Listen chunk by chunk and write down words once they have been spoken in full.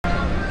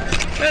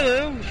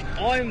Hello,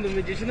 I'm the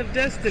Magician of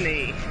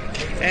Destiny,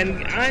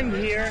 and I'm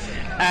here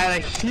at a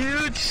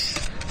huge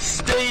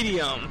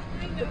stadium.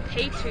 The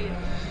Patriots.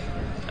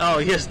 Oh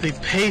yes, the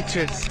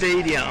Patriots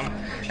Stadium.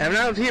 And I'm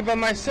not here by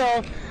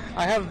myself,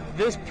 I have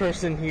this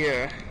person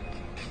here.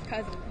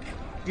 Cousin.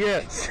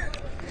 Yes.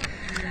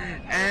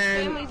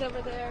 And Family's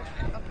over there,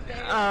 up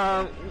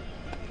there.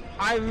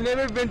 I've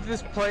never been to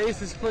this place.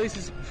 This place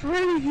is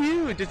pretty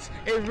huge. It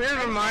really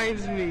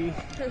reminds me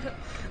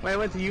when I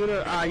went to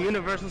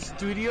Universal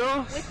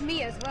Studios. With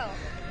me as well.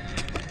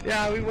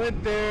 Yeah, we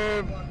went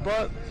there,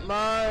 but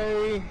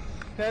my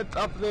head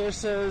up there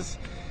says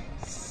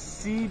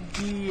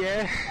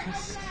CBS.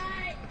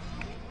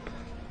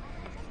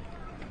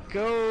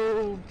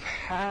 Go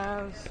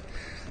past.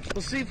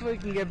 We'll see if we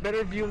can get a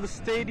better view of the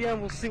stadium.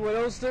 We'll see what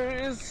else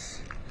there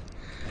is.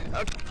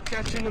 I'll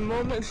catch you in a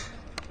moment.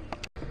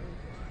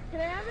 Can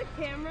I have a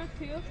camera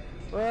too?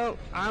 Well,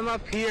 I'm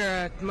up here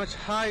at a much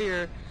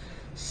higher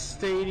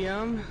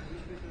stadium.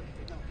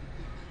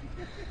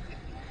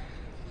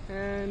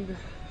 And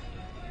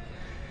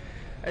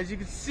as you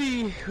can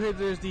see, here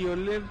there's the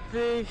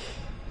Olympic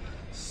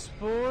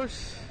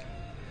sports.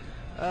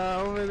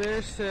 Over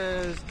there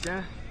says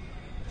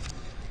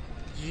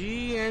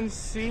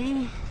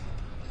GNC.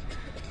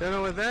 Don't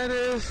know what that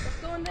is. Let's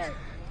go in there.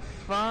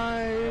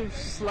 5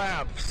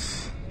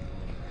 slaps.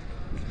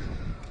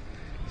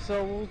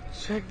 So we'll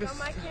check this. Got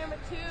my camera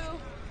too.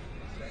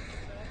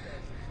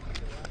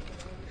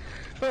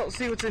 Well,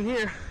 see what's in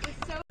here.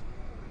 So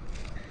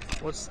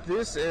What's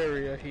this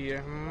area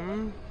here?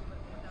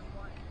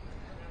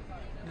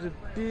 The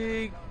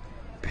big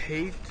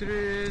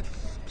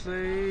Patriots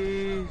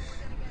place.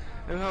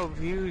 Look how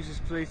huge this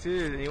place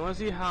is. And you want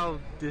to see how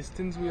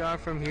distant we are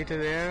from here to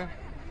there?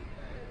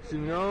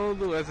 Zoom all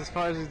the way as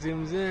far as it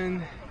zooms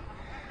in.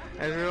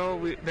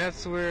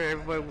 That's where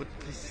everybody would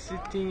be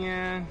sitting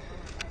at.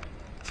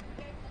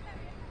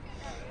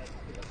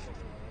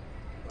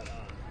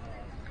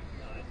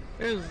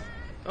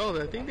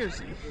 I think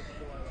there's,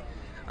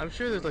 I'm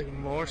sure there's like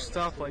more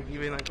stuff, like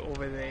even like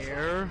over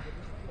there.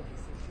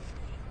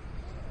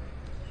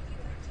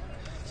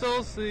 So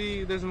we'll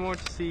see, there's more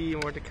to see,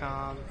 more to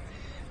come.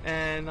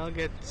 And I'll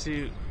get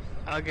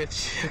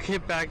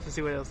back to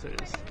see what else there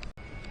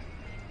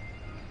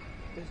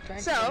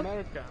is. So,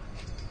 America.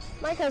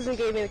 my cousin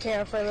gave me the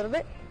camera for a little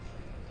bit.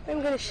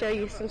 I'm going to show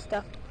you some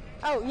stuff.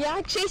 Oh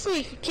yeah, chase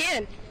me if you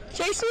can.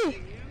 Chase me.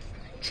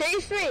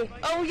 Chase me.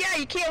 Oh yeah,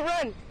 you can't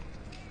run.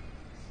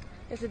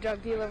 There's a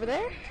drug deal over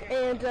there.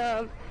 And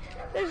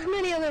there's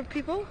many other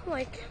people,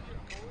 like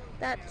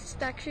that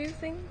statue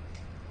thing.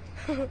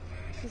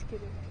 Just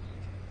kidding.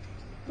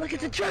 Look at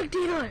the drug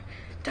dealer.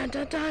 Dun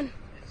dun dun.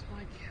 That's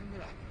my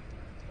camera.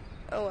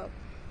 Oh well.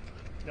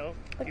 No.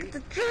 Look at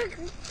the drug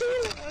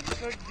dealer. That's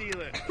drug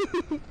dealer.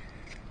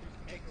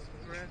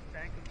 Express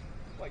Bank of,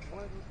 like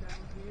one of those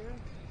down here.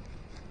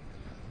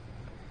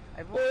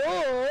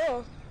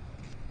 Oh!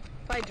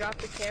 If I drop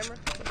the camera,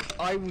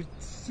 I would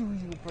sue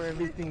you for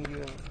everything you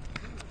know.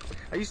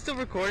 Are you still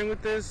recording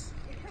with this?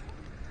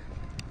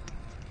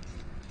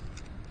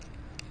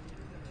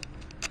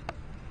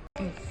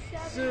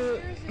 So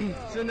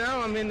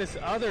now I'm in this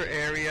other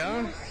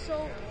area.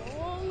 so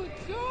long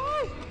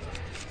ago.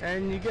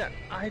 And you got,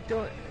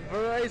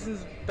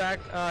 Verizon's back,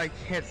 I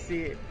can't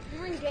see it. We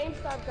were in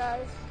GameStop,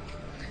 guys.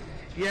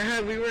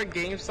 Yeah, we were at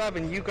GameStop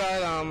and you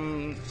got,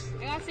 I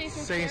got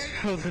Saints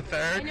Row the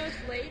Third. I know it's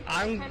late, but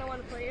I kind of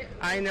want to play it.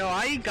 I know,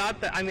 I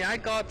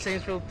got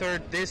Saints Row the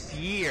Third this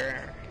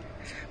year.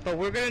 But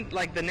we're gonna,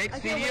 like, the next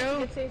video. I can't wait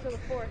to get Saints Row the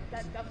 4th,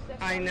 that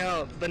dubstep. I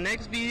know, the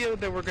next video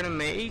that we're gonna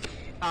make,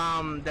 that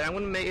I'm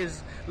gonna make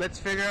is, let's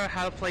figure out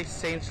how to play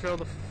Saints Row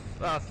the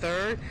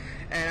Third.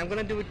 And I'm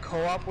gonna do it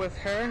co-op with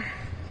her.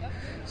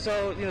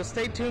 So,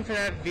 stay tuned for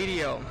that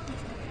video.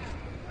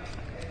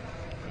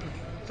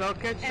 So I'll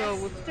catch you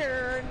with...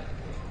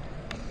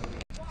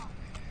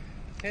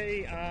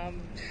 Hey,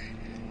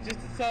 just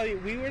to tell you,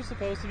 we were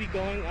supposed to be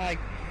going, like,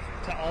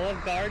 to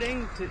Olive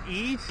Garden to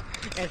eat,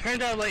 and it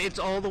turned out, like, it's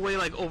all the way,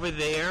 like, over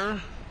there.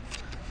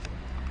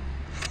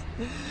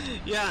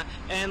 Yeah,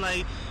 and,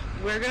 like,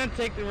 we're gonna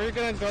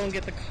go and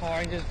get the car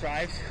and just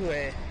drive to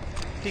it,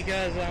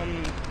 because,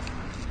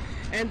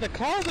 and the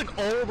car's, like,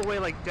 all the way,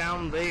 like,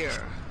 down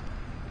there.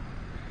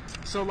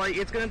 So, like,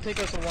 it's gonna take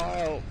us a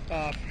while for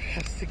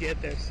us to get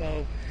there.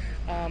 So,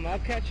 I'll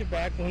catch you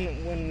back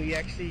when we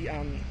actually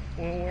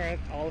when we're at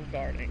Olive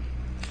Garden.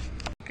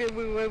 Okay,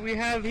 what we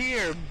have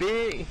here,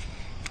 big.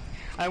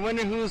 I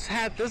wonder whose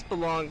hat this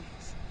belongs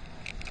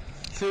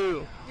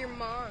to. Your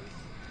mom's.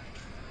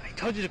 I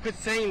told you to quit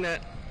saying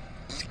that.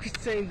 Quit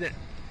saying that.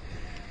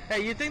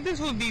 Hey, you think this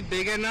would be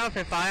big enough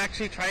if I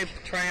actually try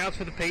out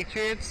for the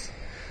Patriots?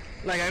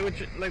 Like they would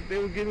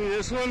give me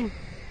this one?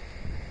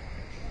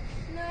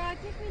 No, I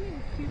think we need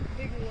a cute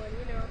big one,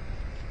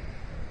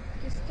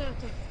 just to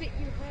fit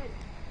your head.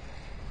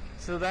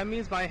 So that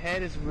means my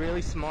head is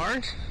really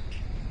smart?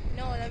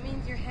 No, that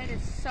means your head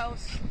is so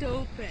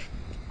stupid.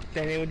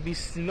 Then it would be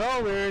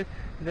smaller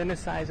than the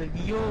size of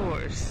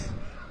yours.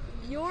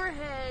 Your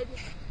head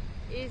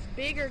is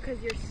bigger because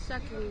you're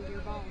sucking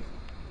your balls.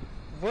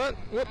 What?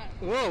 What?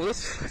 Whoa,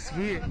 this is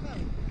weird. I'm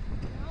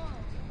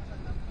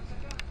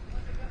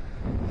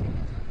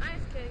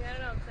just kidding. I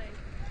don't know what I'm saying.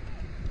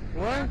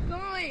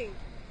 What? Going.